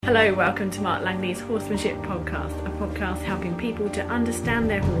Hello, welcome to Mark Langley's Horsemanship Podcast, a podcast helping people to understand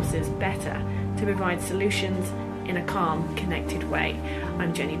their horses better, to provide solutions in a calm, connected way.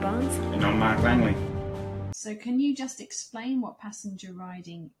 I'm Jenny Barnes. And I'm Mark Langley. So can you just explain what passenger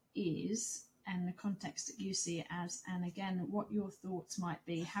riding is and the context that you see it as, and again, what your thoughts might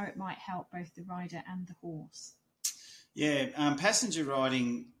be, how it might help both the rider and the horse? Yeah, passenger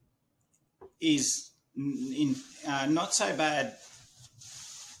riding is not so bad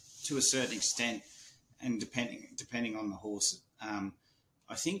to a certain extent, and depending on the horse.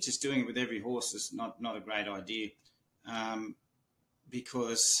 I think just doing it with every horse is not a great idea,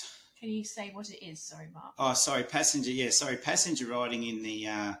 because. Can you say what it is? Sorry, Mark. Oh, sorry, passenger. Yeah, sorry, passenger riding in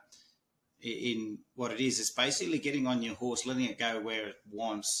the in what it is. It's basically getting on your horse, letting it go where it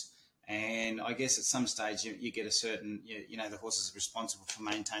wants, and I guess at some stage you get a certain, the horse is responsible for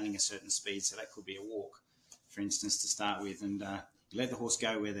maintaining a certain speed. So that could be a walk, for instance, to start with, and let the horse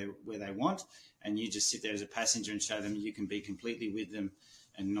go where they want, and you just sit there as a passenger and show them you can be completely with them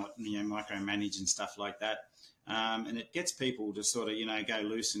and not micromanage and stuff like that. And it gets people to sort of go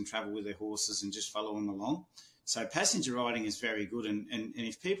loose and travel with their horses and just follow them along. So passenger riding is very good, and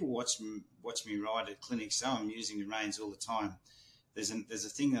if people watch me ride at clinics, so I'm using the reins all the time. There's a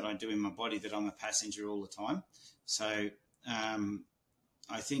thing that I do in my body that I'm a passenger all the time. So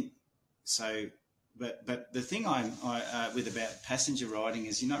I think so. But the thing with about passenger riding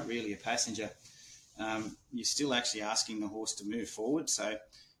is you're not really a passenger. You're still actually asking the horse to move forward. So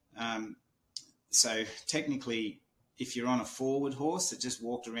technically, if you're on a forward horse that just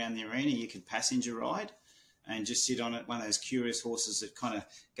walked around the arena, you could passenger ride and just sit on it. One of those curious horses that kind of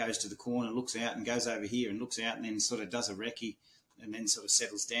goes to the corner, looks out and goes over here and looks out and then sort of does a recce and then sort of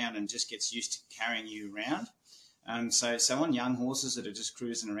settles down and just gets used to carrying you around. So on young horses that are just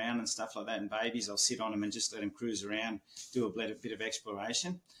cruising around and stuff like that, and babies, I'll sit on them and just let them cruise around, do a bit of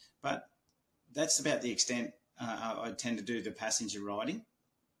exploration. But that's about the extent I tend to do the passenger riding.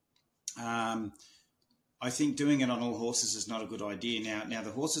 I think doing it on all horses is not a good idea. Now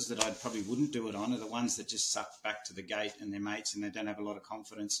the horses that I probably wouldn't do it on are the ones that just suck back to the gate and their mates, and they don't have a lot of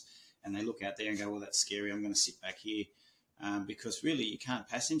confidence, and they look out there and go, well, that's scary, I'm going to sit back here, because really you can't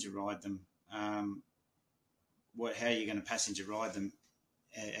passenger ride them. How are you going to passenger ride them,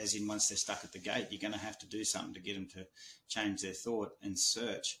 as in once they're stuck at the gate? You're going to have to do something to get them to change their thought and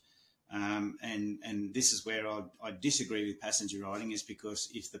search. And this is where I disagree with passenger riding, is because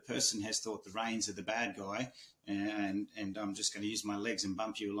if the person has thought the reins are the bad guy and I'm just going to use my legs and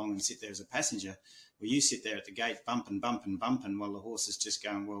bump you along and sit there as a passenger, well, you sit there at the gate bumping while the horse is just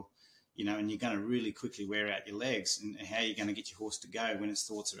going, well, and you're going to really quickly wear out your legs, and how are you going to get your horse to go when its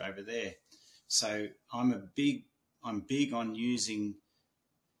thoughts are over there? So I'm big on using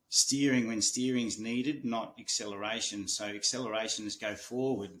steering when steering's needed, not acceleration. So acceleration is go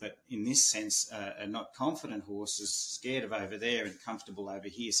forward, but in this sense, a not confident horse is scared of over there and comfortable over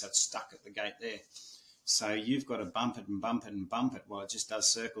here, so it's stuck at the gate there. So you've got to bump it and bump it and bump it while it just does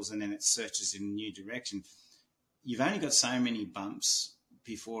circles, and then it searches in a new direction. You've only got so many bumps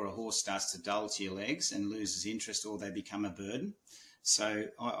before a horse starts to dull to your legs and loses interest, or they become a burden. So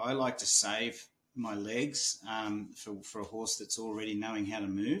I like to save my legs for a horse that's already knowing how to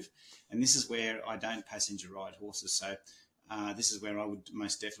move, and this is where I don't passenger ride horses. So this is where I would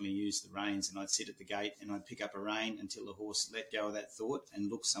most definitely use the reins, and I'd sit at the gate and I'd pick up a rein until the horse let go of that thought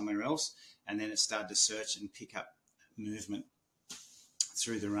and look somewhere else, and then it started to search and pick up movement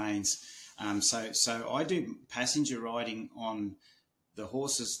through the reins. So I do passenger riding on the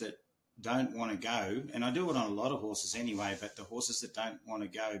horses that don't want to go, and I do it on a lot of horses anyway, but the horses that don't want to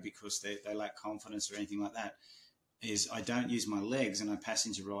go because they lack confidence or anything like that, is I don't use my legs and I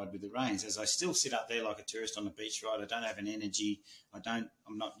passenger ride with the reins, as I still sit up there like a tourist on a beach ride. I don't have an energy. I'm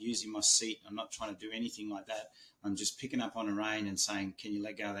not using my seat. I'm not trying to do anything like that. I'm just picking up on a rein and saying, can you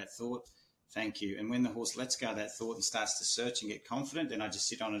let go of that thought? Thank you. And when the horse lets go of that thought and starts to search and get confident, then I just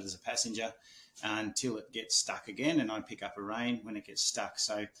sit on it as a passenger until it gets stuck again, and I pick up a rein when it gets stuck.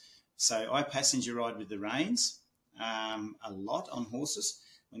 So I passenger ride with the reins a lot on horses.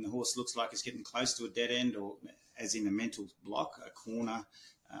 When the horse looks like it's getting close to a dead end, or as in a mental block, a corner,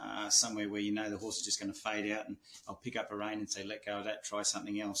 somewhere where the horse is just going to fade out, and I'll pick up a rein and say, let go of that, try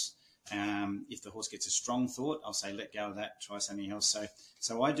something else. If the horse gets a strong thought, I'll say, let go of that, try something else.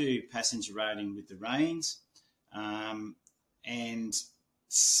 So I do passenger riding with the reins, and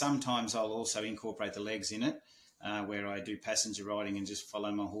sometimes I'll also incorporate the legs in it, where I do passenger riding and just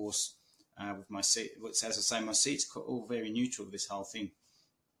follow my horse with my seat. As I say, my seat's all very neutral with this whole thing.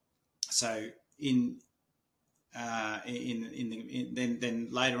 So then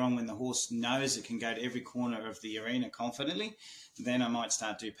later on, when the horse knows it can go to every corner of the arena confidently, then I might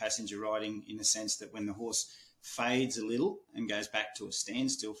start to do passenger riding in the sense that when the horse fades a little and goes back to a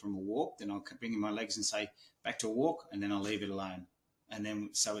standstill from a walk, then I'll bring in my legs and say back to a walk, and then I'll leave it alone. And then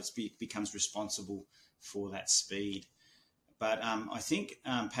so it becomes responsible for that speed. But I think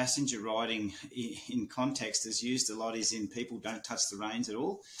passenger riding in context is used a lot is in people don't touch the reins at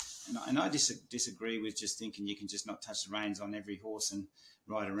all. And I disagree with just thinking you can just not touch the reins on every horse and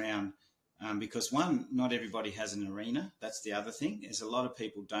ride around. Because one, not everybody has an arena. That's the other thing, is a lot of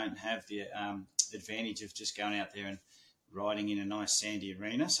people don't have the advantage of just going out there and riding in a nice sandy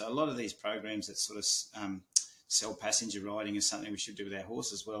arena. So a lot of these programs that sort of sell passenger riding is something we should do with our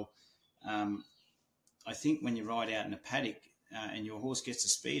horse as well. I think when you ride out in a paddock and your horse gets to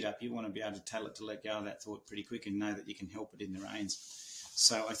speed up, you want to be able to tell it to let go of that thought pretty quick and know that you can help it in the reins.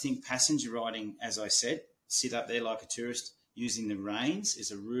 So I think passenger riding, as I said, sit up there like a tourist, using the reins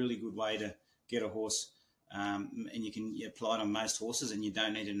is a really good way to get a horse, and you can apply it on most horses, and you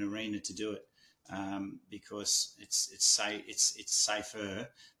don't need an arena to do it, because it's safer.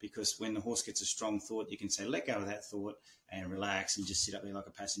 Because when the horse gets a strong thought, you can say let go of that thought and relax, and just sit up there like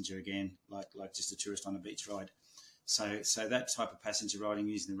a passenger again, like just a tourist on a beach ride. So that type of passenger riding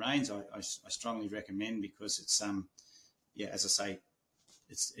using the reins, I strongly recommend, because it's as I say,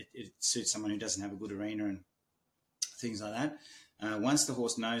 it suits someone who doesn't have a good arena and things like that. Once the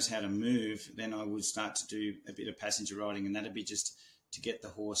horse knows how to move, then I would start to do a bit of passenger riding, and that'd be just to get the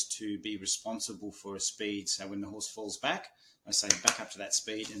horse to be responsible for a speed. So when the horse falls back, I say back up to that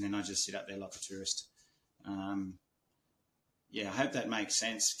speed, and then I just sit up there like a tourist. I hope that makes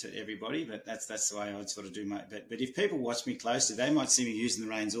sense to everybody, but that's the way I'd sort of do my. But if people watch me closely, they might see me using the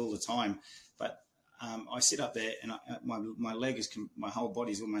reins all the time, but I sit up there and my leg is, my whole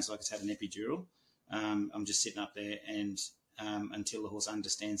body is almost like it's had an epidural. I'm just sitting up there and until the horse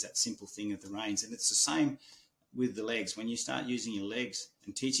understands that simple thing of the reins. And it's the same with the legs. When you start using your legs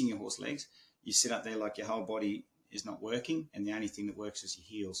and teaching your horse legs, you sit up there like your whole body is not working, and the only thing that works is your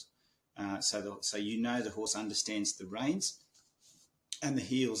heels. So you know the horse understands the reins and the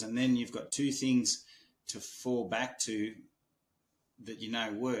heels, and then you've got two things to fall back to that you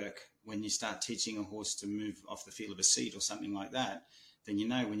know work. When you start teaching a horse to move off the feel of a seat or something like that, then you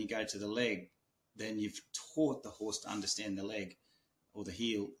know when you go to the leg, then you've taught the horse to understand the leg or the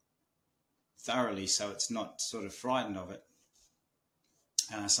heel thoroughly, so it's not sort of frightened of it.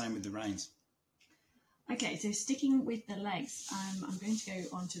 Same with the reins. Okay, so sticking with the legs, I'm going to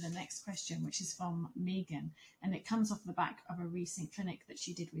go on to the next question, which is from Megan, and it comes off the back of a recent clinic that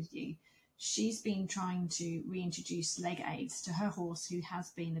she did with you. She's been trying to reintroduce leg aids to her horse, who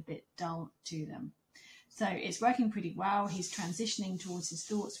has been a bit dull to them. So it's working pretty well. He's transitioning towards his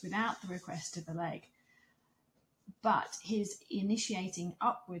thoughts without the request of a leg. But his initiating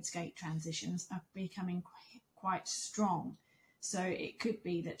upwards gait transitions are becoming quite strong. So it could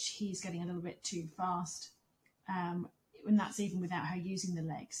be that he's getting a little bit too fast, and that's even without her using the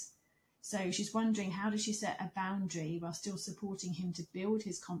legs. So she's wondering, how does she set a boundary while still supporting him to build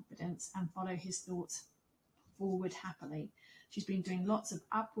his confidence and follow his thoughts forward happily? She's been doing lots of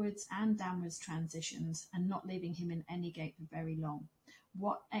upwards and downwards transitions and not leaving him in any gait for very long.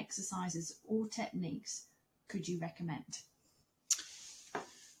 What exercises or techniques could you recommend?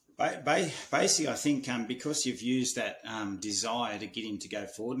 Basically, I think because you've used that desire to get him to go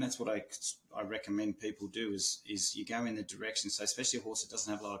forward, and that's what I recommend people do, is you go in the direction. So especially a horse that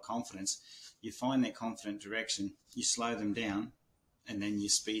doesn't have a lot of confidence, you find their confident direction, you slow them down, and then you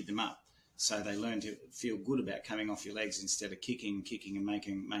speed them up. So they learn to feel good about coming off your legs instead of kicking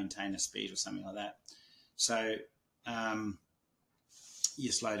and maintain a speed or something like that. So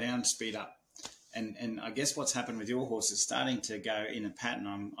you slow down, speed up. And I guess what's happened with your horse is starting to go in a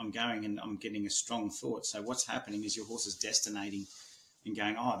pattern. I'm going and I'm getting a strong thought. So what's happening is your horse is destinating and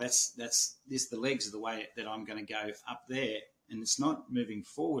going, that's the legs are the way that I'm going to go up there. And it's not moving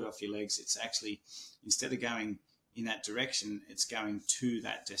forward off your legs. It's actually, instead of going in that direction, it's going to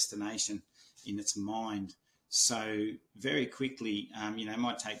that destination in its mind. So very quickly, it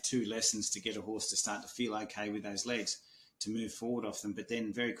might take 2 lessons to get a horse to start to feel okay with those legs, to move forward off them. But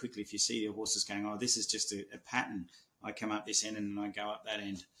then very quickly, if you see your horse is going, this is just a pattern, I come up this end and I go up that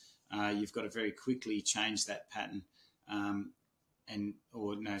end, you've got to very quickly change that pattern.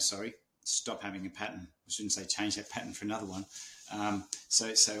 Stop having a pattern. I shouldn't say change that pattern for another one.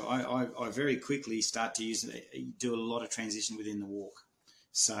 So I very quickly start to do a lot of transition within the walk.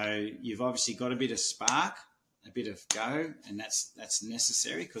 So you've obviously got a bit of spark, a bit of go, and that's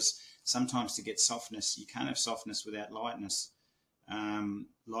necessary, because sometimes to get softness, you can't have softness without lightness.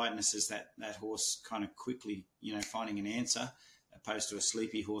 Lightness is that horse kind of quickly, finding an answer, opposed to a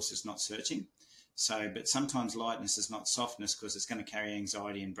sleepy horse that's not searching. So, but sometimes lightness is not softness, because it's going to carry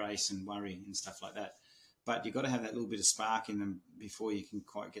anxiety and brace and worry and stuff like that. But you've got to have that little bit of spark in them before you can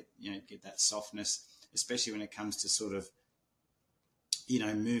quite get that softness, especially when it comes to sort of,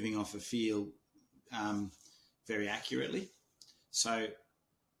 moving off a field very accurately. So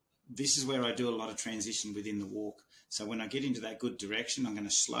this is where I do a lot of transition within the walk. So when I get into that good direction, I'm going to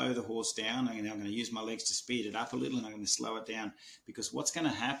slow the horse down, and I'm going to use my legs to speed it up a little, and I'm going to slow it down. Because what's going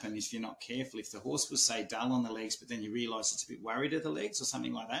to happen if you're not careful, if the horse was, say, dull on the legs, but then you realise it's a bit worried at the legs or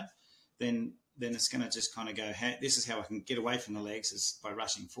something like that, then it's going to just kind of go, hey, this is how I can get away from the legs, is by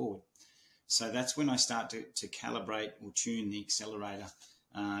rushing forward. So that's when I start to calibrate or tune the accelerator.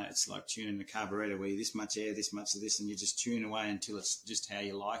 It's like tuning the carburetor, where this much air, this much of this, and you just tune away until it's just how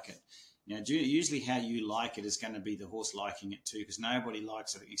you like it. Now, usually how you like it is going to be the horse liking it too, because nobody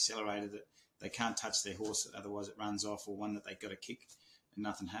likes an accelerator that they can't touch their horse, otherwise it runs off, or one that they've got to kick and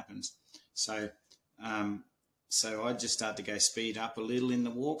nothing happens. So I just start to go speed up a little in the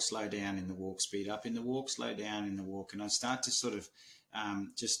walk, slow down in the walk, speed up in the walk, slow down in the walk. And I start to sort of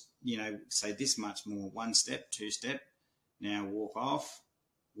say this much more, 1 step, 2 step, now walk off,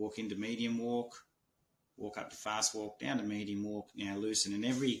 walk into medium walk up to fast walk, down to medium walk, now loosen. And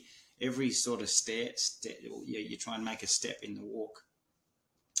every sort of step, you try and make a step in the walk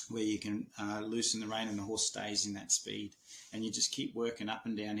where you can loosen the rein and the horse stays in that speed. And you just keep working up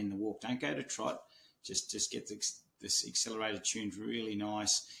and down in the walk. Don't go to trot. Just get this accelerator tuned really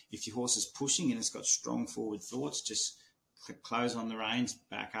nice. If your horse is pushing and it's got strong forward thoughts, just close on the reins,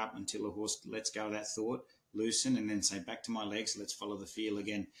 back up until the horse lets go of that thought, loosen, and then say, back to my legs, let's follow the feel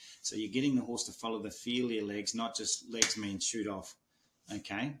again. So you're getting the horse to follow the feel of your legs, not just legs means shoot off.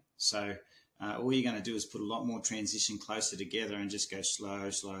 Okay, so all you're going to do is put a lot more transition closer together and just go slow,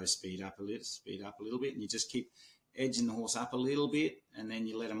 speed up a little bit, and you just keep edging the horse up a little bit, and then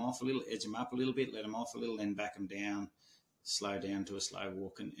you let them off a little, edge them up a little bit, let them off a little, then back them down, slow down to a slow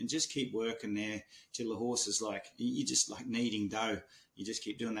walk, and just keep working there till the horse is like, you're just like kneading dough. You just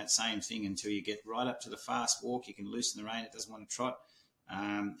keep doing that same thing until you get right up to the fast walk. You can loosen the rein, it doesn't want to trot,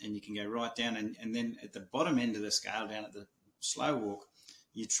 and you can go right down, and then at the bottom end of the scale, down at the slow walk,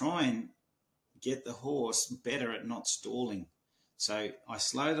 you try and get the horse better at not stalling. So I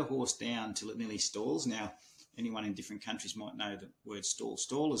slow the horse down till it nearly stalls. Now, anyone in different countries might know the word stall.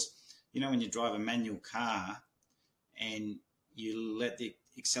 Stall is, when you drive a manual car and you let the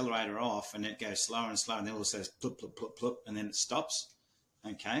accelerator off and it goes slower and slower, and then it also says plup, plup, plup, plup, and then it stops,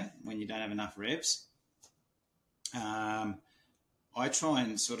 okay, when you don't have enough revs. I try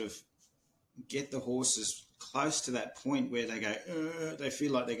and sort of get the horses close to that point where they go, they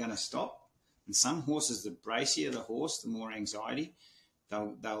feel like they're going to stop. And some horses, the bracier the horse, the more anxiety,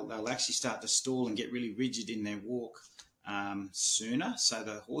 they'll actually start to stall and get really rigid in their walk sooner. So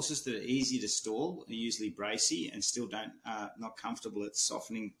the horses that are easy to stall are usually bracy and still not comfortable at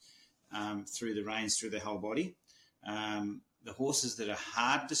softening through the reins, through their whole body. The horses that are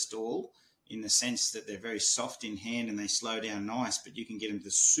hard to stall, in the sense that they're very soft in hand and they slow down nice, but you can get them to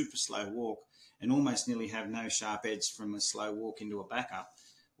super slow walk and almost nearly have no sharp edge from a slow walk into a backup.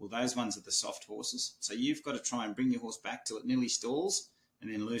 Well, those ones are the soft horses. So you've got to try and bring your horse back till it nearly stalls,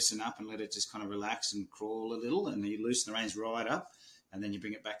 and then loosen up and let it just kind of relax and crawl a little, and then you loosen the reins right up, and then you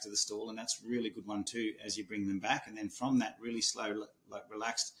bring it back to the stall. And that's a really good one too, as you bring them back. And then from that really slow, like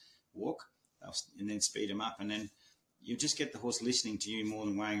relaxed walk, and then speed them up, and then you just get the horse listening to you more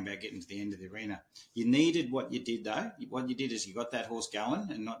than worrying about getting to the end of the arena. You needed what you did though. What you did is you got that horse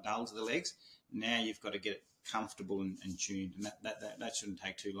going and not dull to the legs. Now you've got to get it comfortable and tuned, and that shouldn't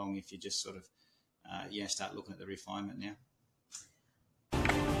take too long if you just sort of start looking at the refinement now.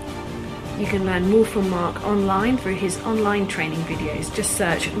 You can learn more from Mark online through his online training videos. Just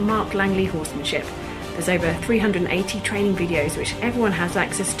search Mark Langley Horsemanship. There's over 380 training videos which everyone has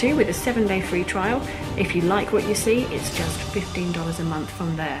access to with a 7-day free trial. If you like what you see, it's just $15 a month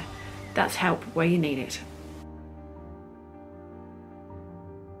from there. That's help where you need it.